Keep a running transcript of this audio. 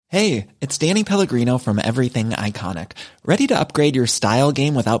Hey, it's Danny Pellegrino from Everything Iconic. Ready to upgrade your style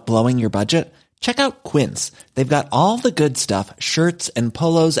game without blowing your budget? Check out Quince. They've got all the good stuff, shirts and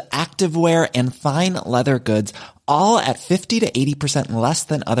polos, activewear, and fine leather goods, all at 50 to 80% less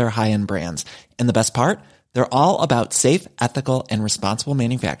than other high-end brands. And the best part? They're all about safe, ethical, and responsible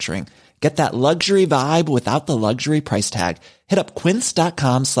manufacturing. Get that luxury vibe without the luxury price tag. Hit up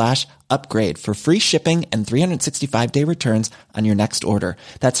quince.com/upgrade for free shipping and 365-day returns on your next order.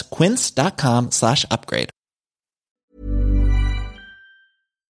 That's quince.com/upgrade.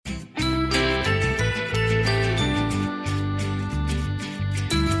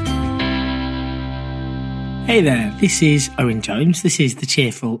 Hey there, this is Owen Jones. This is the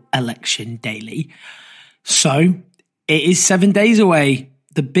Cheerful Election Daily. So, it is 7 days away.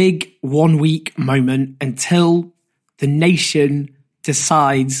 The big 1 week moment until the nation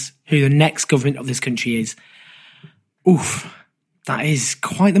decides who the next government of this country is. Oof, that is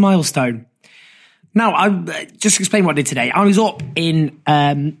quite the milestone. Now, I'll just explain what I did today. I was up in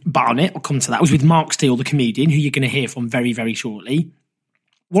Barnet, I'll come to that. I was with Mark Steele, the comedian, who you're going to hear from very, very shortly.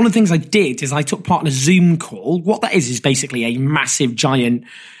 One of the things I did is I took part in a Zoom call. What that is basically a massive, giant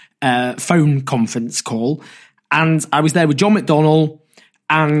phone conference call. And I was there with John McDonnell,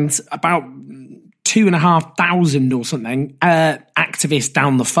 and about 2,500 or something activists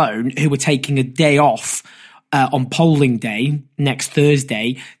down the phone who were taking a day off on polling day next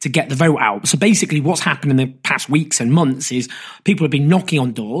Thursday to get the vote out. So basically what's happened in the past weeks and months is people have been knocking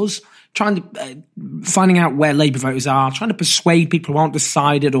on doors, trying to finding out where Labour voters are, trying to persuade people who aren't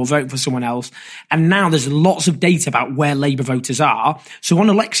decided or vote for someone else. And now there's lots of data about where Labour voters are. So on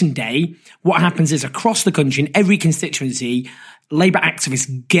election day, what happens is across the country, in every constituency, Labour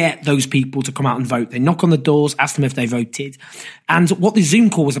activists get those people to come out and vote. They knock on the doors, ask them if they voted. And what the Zoom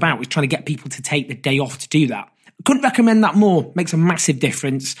call was about was trying to get people to take the day off to do that. I couldn't recommend that more. Makes a massive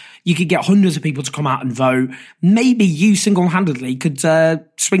difference. You could get hundreds of people to come out and vote. Maybe you single-handedly could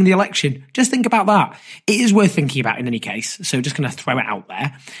swing the election. Just think about that. It is worth thinking about in any case. So just going to throw it out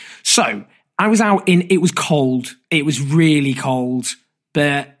there. So I was out it was cold. It was really cold.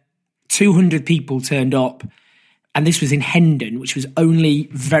 But 200 people turned up. And this was in Hendon, which was only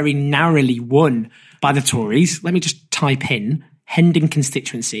very narrowly won by the Tories. Let me just type in Hendon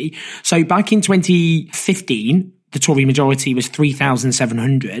constituency. So back in 2015, the Tory majority was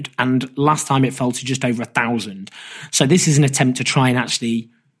 3,700, and last time it fell to just over 1,000. So this is an attempt to try and actually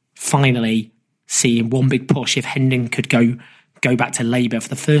finally see in one big push if Hendon could go back to Labour for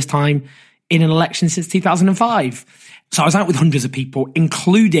the first time in an election since 2005. So I was out with hundreds of people,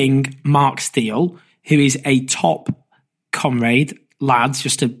 including Mark Steele, who is a top comrade, lads,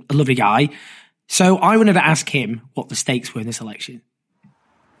 just a lovely guy. So I wanted to ask him what the stakes were in this election.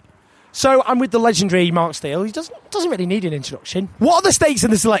 So I'm with the legendary Mark Steele. He doesn't really need an introduction. What are the stakes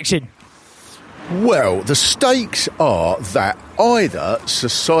in this election? Well, the stakes are that either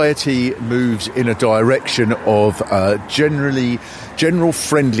society moves in a direction of general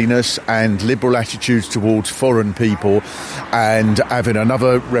friendliness and liberal attitudes towards foreign people, and having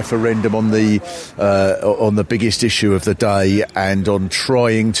another referendum on the biggest issue of the day, and on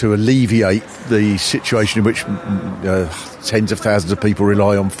trying to alleviate the situation in which tens of thousands of people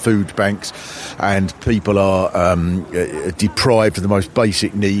rely on food banks, and people are deprived of the most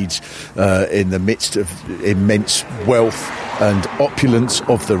basic needs in the midst of immense wealth and opulence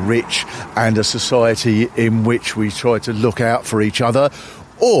of the rich, and a society in which we try to look out for each other,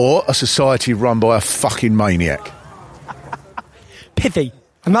 or a society run by a fucking maniac. Pithy.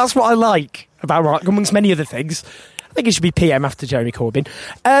 And that's what I like about Mark, amongst many other things. I think he should be PM after Jeremy Corbyn.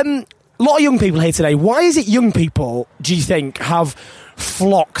 A lot of young people here today. Why is it young people, do you think, have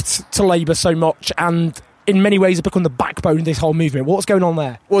flocked to Labour so much and in many ways have become the backbone of this whole movement? What's going on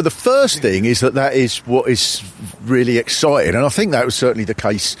there? Well, the first thing is that is what is really exciting, and I think that was certainly the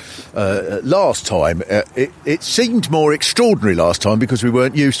case last time. It seemed more extraordinary last time because we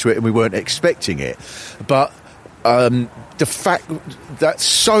weren't used to it and we weren't expecting it. But the fact that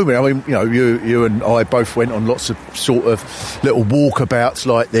so many, I mean, you know, you and I both went on lots of sort of little walkabouts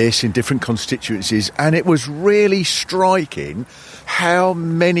like this in different constituencies, and it was really striking how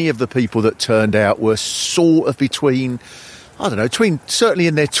many of the people that turned out were sort of between certainly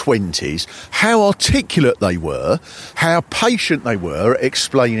in their 20s, how articulate they were, how patient they were at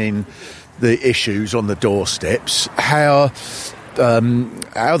explaining the issues on the doorsteps, how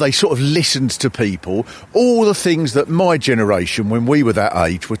they sort of listened to people, all the things that my generation, when we were that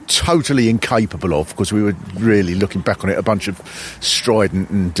age, were totally incapable of, because we were really, looking back on it, a bunch of strident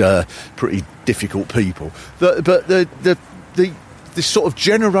and pretty difficult people. But this sort of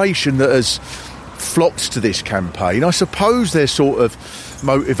generation that has flocked to this campaign, I suppose they're sort of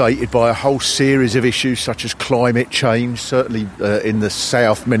motivated by a whole series of issues such as climate change. Certainly in the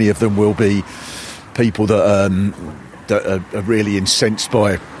south, many of them will be people that are really incensed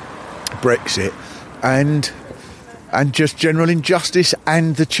by Brexit and just general injustice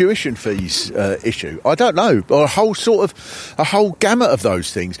and the tuition fees issue. I don't know, or a whole gamut of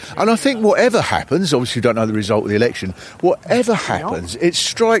those things. And I think whatever happens, obviously we don't know the result of the election, whatever happens, it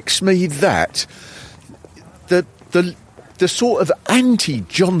strikes me that the sort of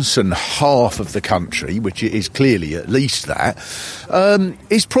anti-Johnson half of the country, which it is clearly at least that,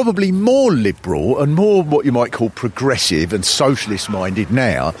 is probably more liberal and more what you might call progressive and socialist-minded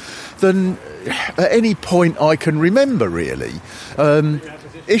now than at any point I can remember, really.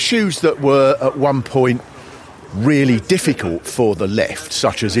 Issues that were at one point really difficult for the left,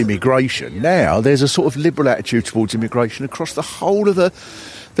 such as immigration, now there's a sort of liberal attitude towards immigration across the whole of the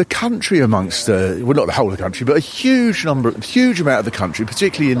country, amongst well, not the whole of the country, but a huge amount of the country,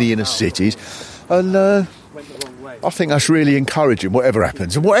 particularly in the inner cities. And I think that's really encouraging, whatever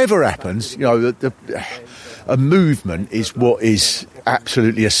happens. And whatever happens, you know, a movement is what is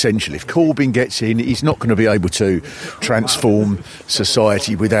absolutely essential. If Corbyn gets in, he's not going to be able to transform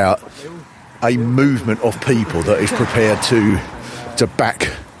society without a movement of people that is prepared to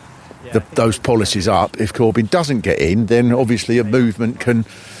back those policies up. If Corbyn doesn't get in, then obviously a movement can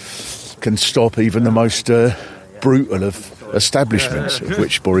stop even the most brutal of establishments, of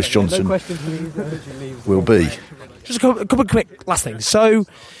which Boris Johnson will be. Just a couple of quick last things. So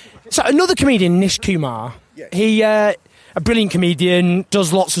another comedian, Nish Kumar, he a brilliant comedian,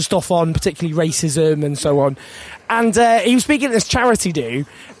 does lots of stuff on particularly racism and so on. And he was speaking at this charity do,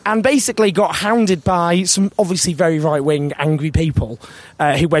 and basically got hounded by some obviously very right-wing angry people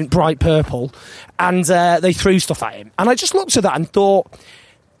who went bright purple, and they threw stuff at him. And I just looked at that and thought,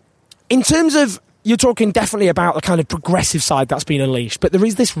 in terms of, you're talking definitely about the kind of progressive side that's been unleashed, but there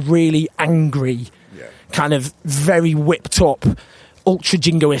is this really angry, kind of very whipped up,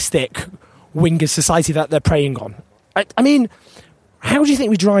 ultra-jingoistic wing of society that they're preying on. I mean, how do you think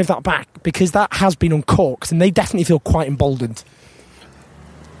we drive that back? Because that has been uncorked, and they definitely feel quite emboldened.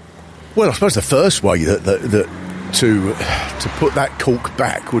 Well, I suppose the first way that to put that cork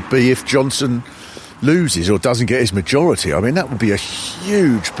back would be if Johnson loses or doesn't get his majority. I mean, that would be a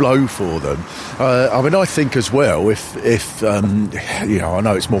huge blow for them. I mean, I think as well, if you know, I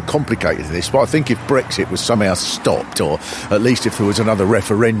know it's more complicated than this, but I think if Brexit was somehow stopped, or at least if there was another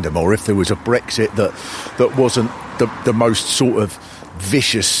referendum, or if there was a Brexit that wasn't the most sort of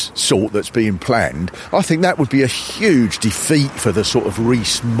vicious sort that's being planned, I think that would be a huge defeat for the sort of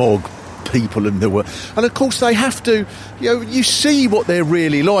Rees-Mogg people in the world. And of course they have to, you know, you see what they're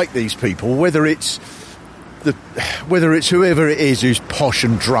really like, these people, whether it's whoever it is who's posh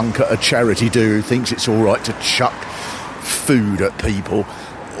and drunk at a charity do, who thinks it's all right to chuck food at people,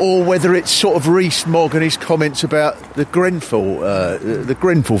 or whether it's sort of Rees-Mogg and his comments about the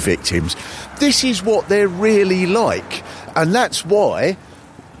Grenfell victims. This is what they're really like, and that's why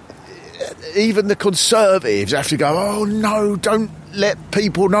even the Conservatives have to go, oh no, don't let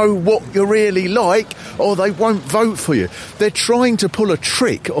people know what you're really like, or they won't vote for you. They're trying to pull a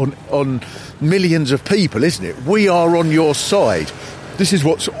trick on millions of people, isn't it? We are on your side. This is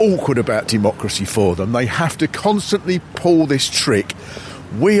what's awkward about democracy for them. They have to constantly pull this trick.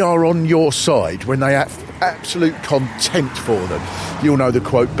 We are on your side, when they have absolute contempt for them. You'll know the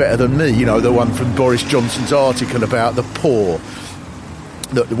quote better than me, you know, the one from Boris Johnson's article about the poor,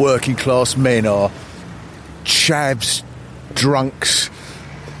 that the working class men are chavs, drunks,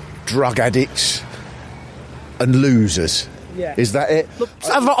 drug addicts and losers. Yeah. Is that it?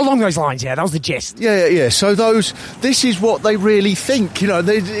 Along those lines, yeah, that was the gist. Yeah. So this is what they really think. You know,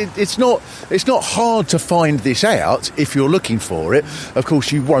 it's not hard to find this out if you're looking for it. Of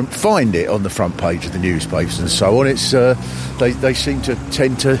course, you won't find it on the front page of the newspapers and so on. It's they seem to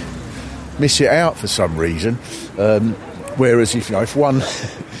tend to miss it out for some reason. Whereas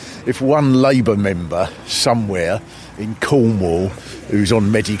if one Labour member somewhere in Cornwall who's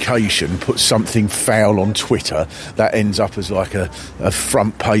on medication puts something foul on Twitter, that ends up as like a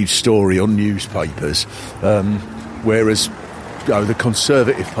front page story on newspapers. Whereas the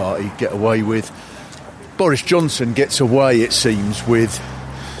Conservative Party get away with, Boris Johnson gets away, it seems, with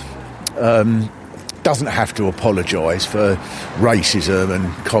doesn't have to apologise for racism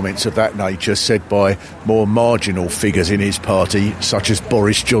and comments of that nature said by more marginal figures in his party, such as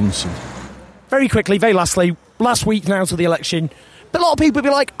Boris Johnson. Very quickly, very lastly, last week now to the election, but a lot of people will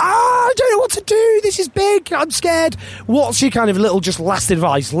be like, I don't know what to do, this is big, I'm scared. What's your kind of little just last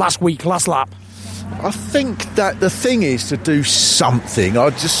advice, last week, last lap? I think that the thing is to do something.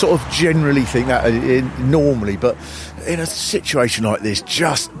 I just sort of generally think that normally, but in a situation like this,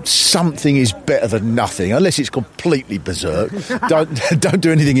 just something is better than nothing, unless it's completely berserk. Don't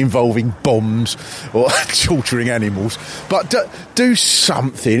do anything involving bombs or torturing animals, but do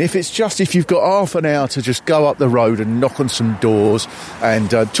something. If you've got half an hour to just go up the road and knock on some doors and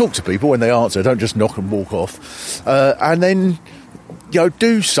talk to people when they answer, don't just knock and walk off, and then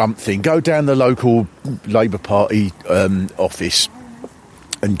do something. Go down the local Labour Party office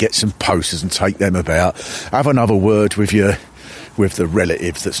and get some posters and take them about. Have another word with the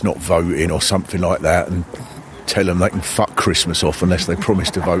relative that's not voting or something like that, and tell them they can fuck Christmas off unless they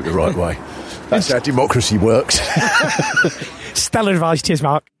promise to vote the right way. That's how democracy works. Stellar advice, cheers,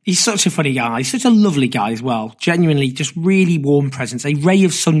 Mark. He's such a funny guy. He's such a lovely guy as well. Genuinely, just really warm presence, a ray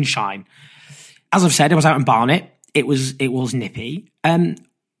of sunshine. As I've said, I was out in Barnet. It was nippy.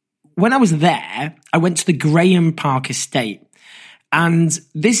 When I was there, I went to the Graham Park estate. And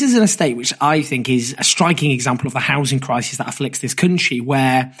this is an estate which I think is a striking example of the housing crisis that afflicts this country,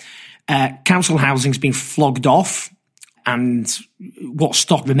 where council housing has been flogged off and what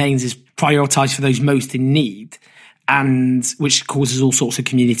stock remains is prioritised for those most in need, and which causes all sorts of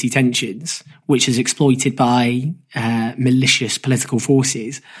community tensions, which is exploited by malicious political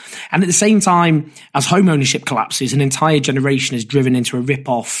forces. And at the same time, as home ownership collapses, an entire generation is driven into a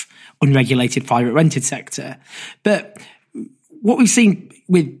rip-off, unregulated private rented sector. But what we've seen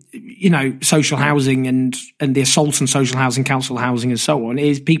with, social housing and the assaults on social housing, council housing and so on,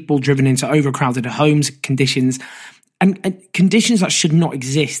 is people driven into overcrowded homes, conditions that should not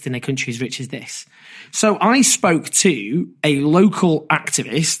exist in a country as rich as this. So I spoke to a local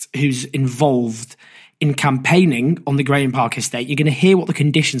activist who's involved in campaigning on the Graham Park estate. You're going to hear what the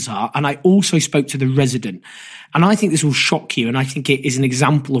conditions are. And I also spoke to the resident. And I think this will shock you. And I think it is an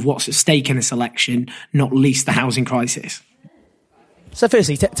example of what's at stake in this election, not least the housing crisis. So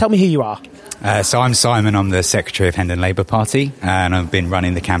firstly, tell me who you are. So I'm Simon, I'm the Secretary of Hendon Labour Party, and I've been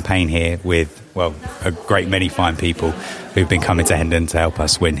running the campaign here with, a great many fine people who've been coming to Hendon to help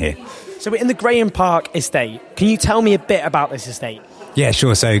us win here. So we're in the Graham Park estate. Can you tell me a bit about this estate? Yeah,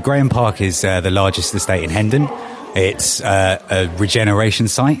 sure. So Graham Park is the largest estate in Hendon. It's a regeneration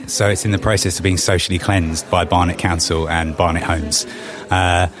site, so it's in the process of being socially cleansed by Barnet Council and Barnet Homes.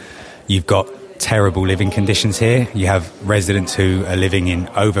 You've got terrible living conditions here. You have residents who are living in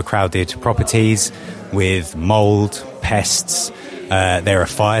overcrowded properties with mould, pests. There are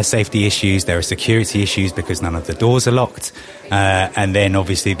fire safety issues. There are security issues because none of the doors are locked. And then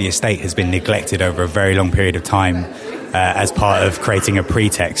obviously the estate has been neglected over a very long period of time as part of creating a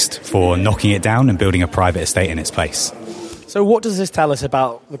pretext for knocking it down and building a private estate in its place. So what does this tell us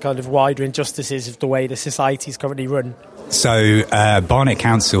about the kind of wider injustices of the way the society is currently run? So Barnet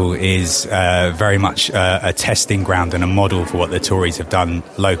Council is very much a testing ground and a model for what the Tories have done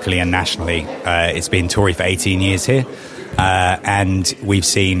locally and nationally. It's been Tory for 18 years here, and we've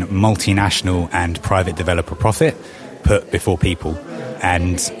seen multinational and private developer profit put before people,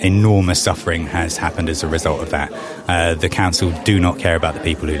 and enormous suffering has happened as a result of that. The council do not care about the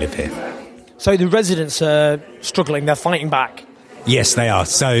people who live here. So the residents are struggling, they're fighting back? Yes, they are.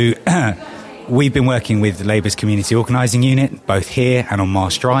 So we've been working with Labour's community organising unit, both here and on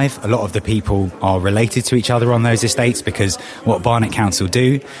Marsh Drive. A lot of the people are related to each other on those estates because what Barnet Council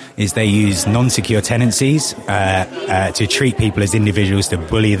do is they use non-secure tenancies to treat people as individuals, to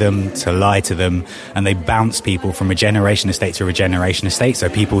bully them, to lie to them, and they bounce people from regeneration estate to regeneration estate. So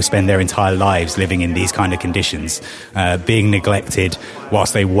people spend their entire lives living in these kind of conditions, being neglected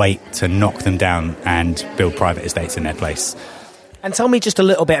whilst they wait to knock them down and build private estates in their place. And tell me just a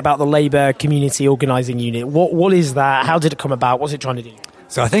little bit about the Labour Community Organising Unit. What is that? How did it come about? What's it trying to do?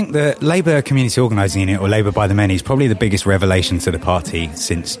 So I think the Labour Community Organising Unit, or Labour by the Many, is probably the biggest revelation to the party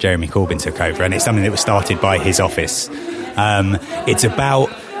since Jeremy Corbyn took over, and it's something that was started by his office. It's about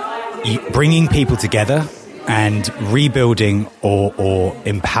bringing people together and rebuilding or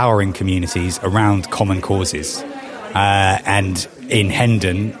empowering communities around common causes. And in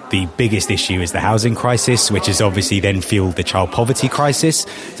Hendon, the biggest issue is the housing crisis, which has obviously then fueled the child poverty crisis.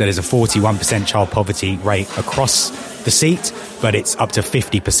 So there's a 41% child poverty rate across the seat, but it's up to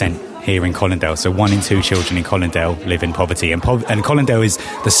 50% here in Colindale. So 1 in 2 children in Colindale live in poverty. And Colindale is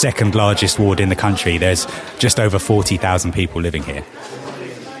the second largest ward in the country. There's just over 40,000 people living here.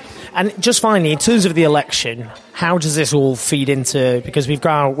 And just finally, in terms of the election, how does this all feed into, because we've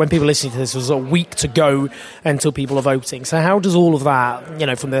got, when people listening to this, there's a week to go until people are voting. So how does all of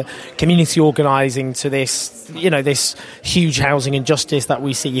that, from the community organising to this, this huge housing injustice that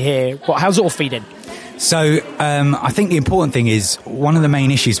we see here, how's it all feed in? So I think the important thing is, one of the main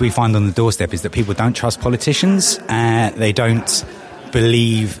issues we find on the doorstep is that people don't trust politicians. They don't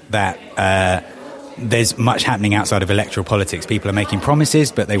believe that there's much happening outside of electoral politics. People are making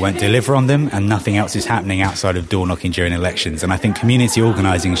promises, but they won't deliver on them, and nothing else is happening outside of door knocking during elections. And I think community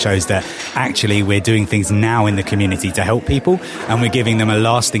organising shows that actually we're doing things now in the community to help people, and we're giving them a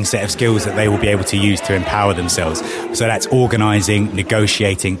lasting set of skills that they will be able to use to empower themselves. So that's organising,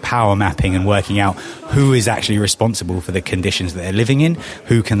 negotiating, power mapping, and working out who is actually responsible for the conditions that they're living in,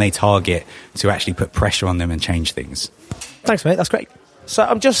 who can they target to actually put pressure on them and change things. Thanks, mate. That's great. So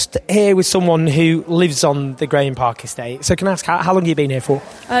I'm just here with someone who lives on the Graham Park estate. So can I ask, how long have you been here for?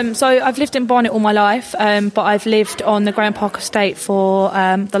 So I've lived in Barnet all my life, but I've lived on the Graham Park estate for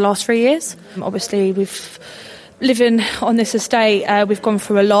the last 3 years. Obviously, living on this estate, we've gone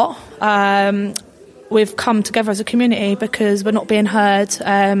through a lot. We've come together as a community because we're not being heard,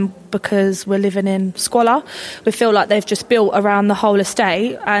 because we're living in squalor. We feel like they've just built around the whole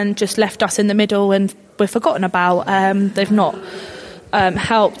estate and just left us in the middle, and we're forgotten about. They've not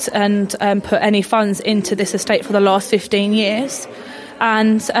helped and put any funds into this estate for the last 15 years.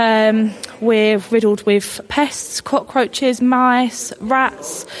 And we're riddled with pests, cockroaches, mice,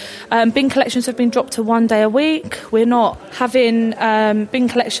 rats. Bin collections have been dropped to 1 day a week. We're not having bin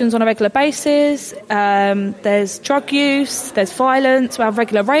collections on a regular basis. There's drug use, there's violence, we have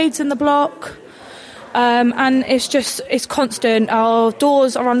regular raids in the block. And it's constant. Our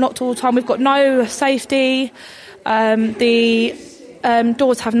doors are unlocked all the time. We've got no safety. The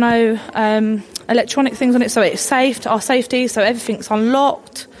doors have no electronic things on it, so it's safe, our safety, so everything's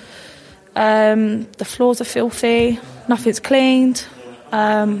unlocked. The floors are filthy, nothing's cleaned.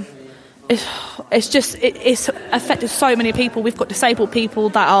 It's affected so many people. We've got disabled people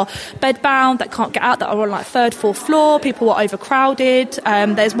that are bedbound, that can't get out, that are on like 3rd, 4th floor. People are overcrowded.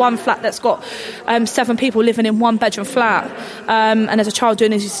 There's one flat that's got 7 people living in one bedroom flat, and there's a child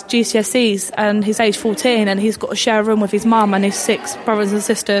doing his GCSEs, and he's age 14, and he's got to share a room with his mum and his 6 brothers and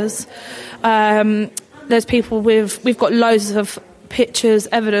sisters. There's people we've got loads of pictures,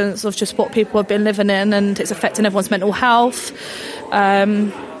 evidence of just what people have been living in, and it's affecting everyone's mental health.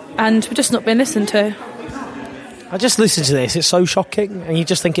 And we're just not being listened to. I just listened to this, it's so shocking, and you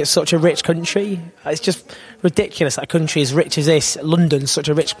just think it's such a rich country. It's just ridiculous that a country as rich as this, London's such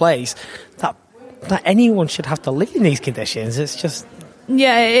a rich place, that anyone should have to live in these conditions. It's just...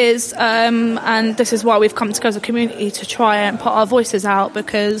 Yeah, it is, and this is why we've come together as a community to try and put our voices out,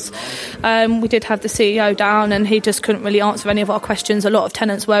 because we did have the CEO down and he just couldn't really answer any of our questions. A lot of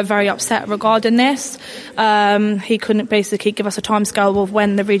tenants were very upset regarding this. He couldn't basically give us a timescale of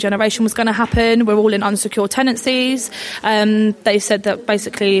when the regeneration was going to happen. We're all in unsecured tenancies. They said that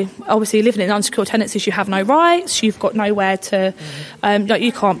basically, obviously living in unsecured tenancies, you have no rights, you've got nowhere to, like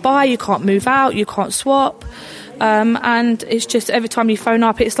you can't buy, you can't move out, you can't swap. And it's just every time you phone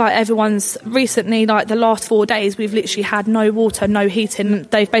up, it's like everyone's recently, like the last 4 days, we've literally had no water, no heating.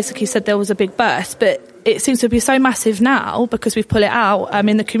 They've basically said there was a big burst, but it seems to be so massive now because we've put it out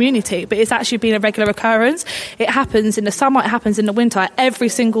in the community, but it's actually been a regular occurrence. It happens in the summer, it happens in the winter, every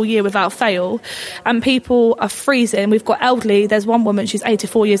single year without fail, and people are freezing. We've got elderly, there's one woman, she's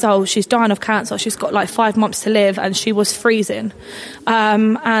 84 years old, she's dying of cancer, she's got like 5 months to live, and she was freezing.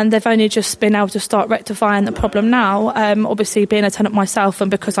 And they've only just been able to start rectifying the problem now. Obviously being a tenant myself, and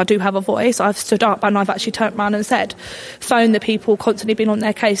because I do have a voice, I've stood up and I've actually turned around and said, phone the people constantly been on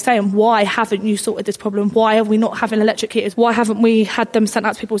their case saying, why haven't you sorted this problem? Why are we not having electric heaters? Why haven't we had them sent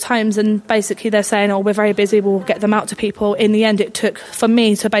out to people's homes? And basically they're saying, oh, we're very busy, we'll get them out to people. In the end, it took for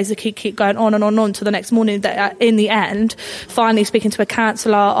me to basically keep going on and on to the next morning, that in the end, finally speaking to a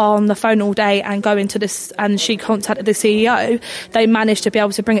counsellor on the phone all day and going to this, and she contacted the CEO, they managed to be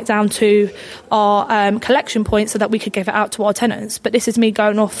able to bring it down to our collection point so that we could give it out to our tenants. But this is me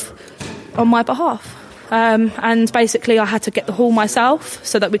going off on my behalf. And basically I had to get the hall myself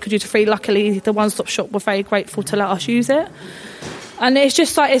so that we could use it free. Luckily the One Stop Shop were very grateful to let us use it. And it's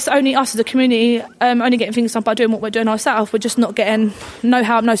just like, it's only us as a community only getting things done by doing what we're doing ourselves. We're just not getting no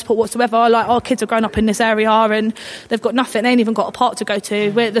help, no support whatsoever. Like, our kids are growing up in this area and they've got nothing. They ain't even got a park to go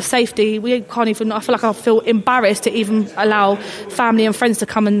to. We're the safety, we can't even, I feel embarrassed to even allow family and friends to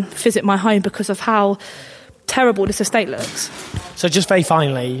come and visit my home because of how terrible this estate looks. So just very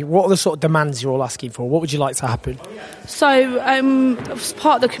finally, what are the sort of demands you're all asking for? What would you like to happen? So as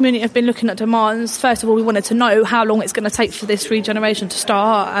part of the community have been looking at demands. First of all, we wanted to know how long it's going to take for this regeneration to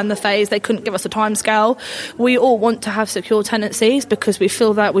start and the phase. They couldn't give us a timescale. We all want to have secure tenancies because we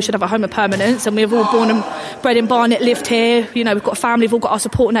feel that we should have a home of permanence, and we've all born and bred in Barnet, lived here. You know, we've got a family, we've all got our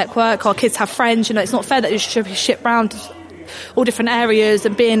support network, our kids have friends. You know, it's not fair that you should be shipped round all different areas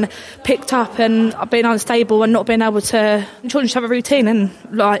and being picked up and being unstable and not being able to... Children should have a routine, and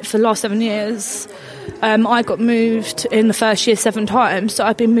like for the last 7 years... I got moved in the first year 7 times, so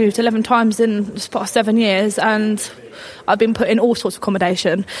I've been moved 11 times in the past 7 years, and I've been put in all sorts of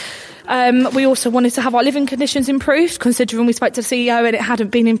accommodation. We also wanted to have our living conditions improved, considering we spoke to the CEO and it hadn't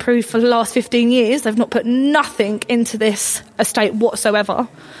been improved for the last 15 years. They've not put nothing into this estate whatsoever.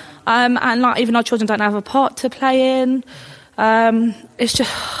 And like even our children don't have a part to play in. It's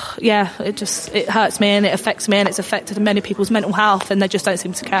just, it hurts me and it affects me, and it's affected many people's mental health, and they just don't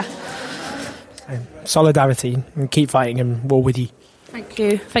seem to care. Solidarity, and keep fighting, and we're with you. Thank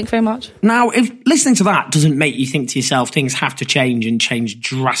you. Thank you very much. Now, if listening to that doesn't make you think to yourself things have to change and change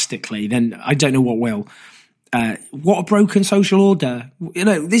drastically, then I don't know what will. What a broken social order. You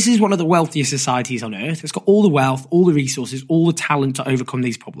know, this is one of the wealthiest societies on earth. It's got all the wealth, all the resources, all the talent to overcome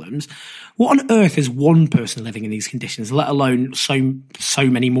these problems. What on earth is one person living in these conditions, let alone so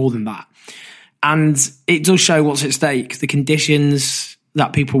many more than that? And it does show what's at stake, the conditions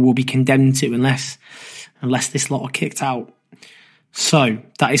that people will be condemned to unless this lot are kicked out. So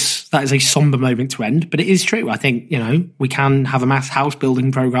that is a somber moment to end, but it is true. I think, you know, we can have a mass house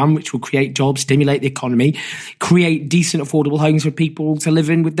building program which will create jobs, stimulate the economy, create decent, affordable homes for people to live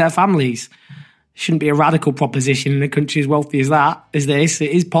in with their families. Shouldn't be a radical proposition in a country as wealthy as this.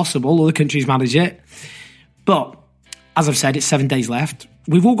 It is possible. Other countries manage it. But as I've said, it's 7 days left.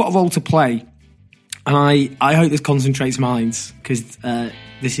 We've all got a role to play. And I hope this concentrates minds, because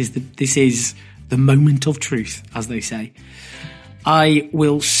this is the moment of truth, as they say. I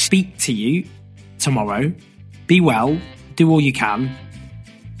will speak to you tomorrow. Be well, do all you can,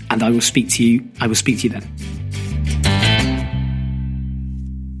 and I will speak to you then.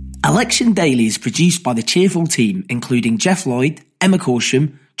 Election Daily is produced by the cheerful team, including Jeff Lloyd, Emma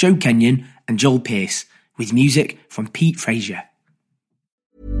Corsham, Joe Kenyon, and Joel Pearce, with music from Pete Frazier.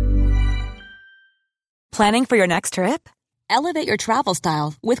 Planning for your next trip? Elevate your travel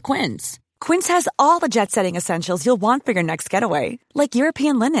style with Quince. Quince has all the jet-setting essentials you'll want for your next getaway, like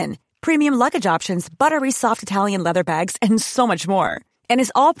European linen, premium luggage options, buttery soft Italian leather bags, and so much more. And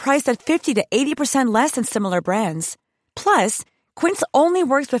is all priced at 50 to 80% less than similar brands. Plus, Quince only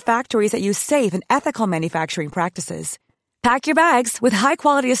works with factories that use safe and ethical manufacturing practices. Pack your bags with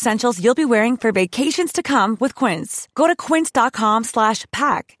high-quality essentials you'll be wearing for vacations to come with Quince. Go to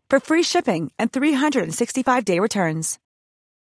quince.com/pack for free shipping and 365-day returns.